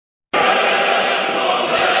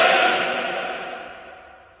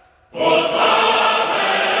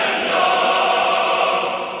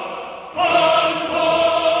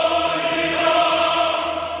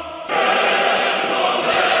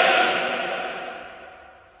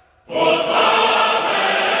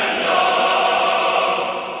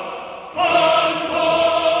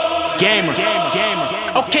gamer.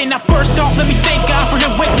 Okay, now first off, let me thank God for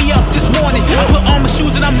him wake me up this morning. I put on my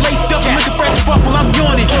shoes and I'm laced up and looking fresh as fuck while I'm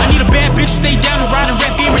yawning. I need a bad bitch to stay down and ride and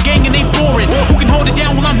rap gamer gang and they boring. Who can hold it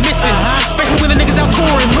down while I'm missing? Especially when the niggas out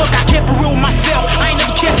touring. Look, I kept it real with myself. I ain't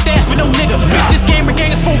never kissed ass for no nigga. Bitch, this gamer gang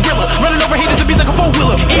is for real. Running over haters and beats like a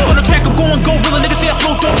four-wheeler. Ain't on the track, I'm going gorilla. Niggas say I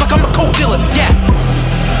flow dope like I'm a coke dealer. Yeah.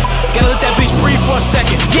 Gotta let that bitch breathe for a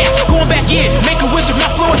second. Yeah, going back in, make a wish. If my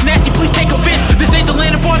flow is nasty, please take offense. This ain't the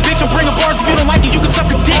land of bars, bitch. I'm bringing bars. If you don't like it, you can suck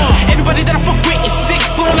a dick. Everybody that I fuck with is sick,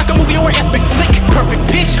 flowing like a movie or an epic flick. Perfect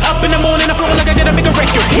pitch, up in the morning, I'm flowing like I gotta make a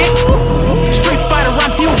record hit. Street fighter,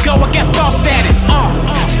 I'm Hugo, I got ball status.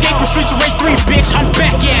 Escape from streets to race 3, bitch. I'm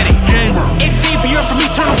back at it. Gamer. It's Xavier from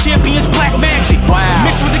Eternal Champions, Black Magic. Wow.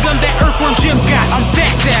 Mixed with the gun that Earthworm Jim got. I'm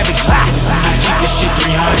that savage. I keep this shit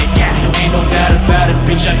 300. Yeah, ain't no doubt about it,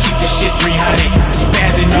 bitch. I keep this shit 300.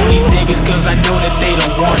 Spazzing on these niggas cause I know that they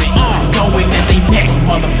don't want it. Going at they neck,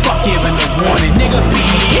 motherfucker, giving a warning, nigga,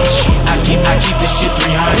 bitch. I keep this shit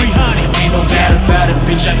 300. Ain't no doubt about it,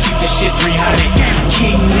 bitch. I keep this shit 300.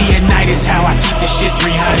 King Leonidas, how I keep this shit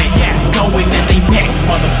 300. Going at they neck,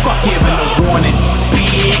 motherfucker, giving a warning,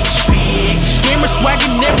 bitch. Gamer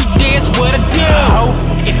swagging every day is what I do.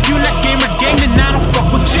 If you not gamer gang, then I don't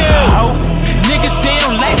fuck with you. Niggas, they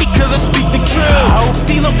don't like me cause I speak the truth.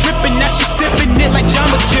 Stilo drippin', now she sippin' it like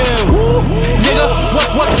Jamba Jew. Nigga,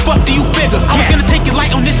 what the fuck do you figure? I was gonna take it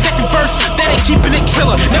light on this second verse, that ain't keeping it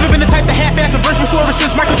triller. Never been the type to half-ass a verse before or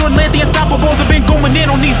since Michael Jordan led the Unstoppables. I've been going in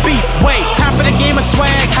on these beats. Wait, time for the gamer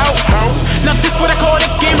swag, how? Now this what I call the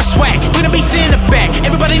gamer swag. Put the beats in the back.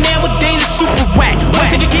 Everybody nowadays is super whack. Wanna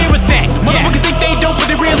take a care of that? Motherfuckers think they dope, but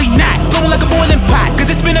they really not. Blowing like a boiling pot, cause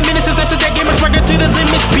it's been a minute since I took that gamer swagger to the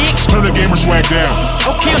limits, bitch. Turn the gamer swag down.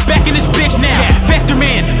 Okay, I'm back in this bitch now. Vector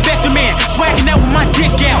man, swagging out with my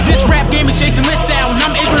dick out. This rap game is chasing lit out, and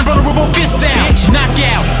I'm Adrian Brother Robo Fist out.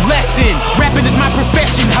 Knockout, lesson, rapping is my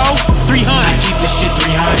profession, ho. 300, I keep this shit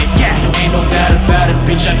 300. Yeah, ain't no doubt about it,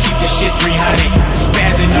 bitch. I keep this shit 300.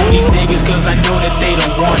 Spazzing on these niggas cause I know that they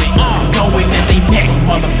don't want it. Going at they neck,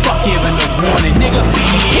 motherfucker, giving a warning, nigga,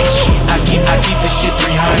 bitch. I keep this shit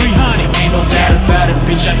 300. Ain't no doubt about it,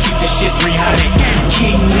 bitch. I keep this shit 300.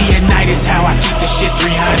 King Leonidas, how I keep this shit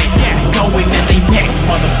 300. Going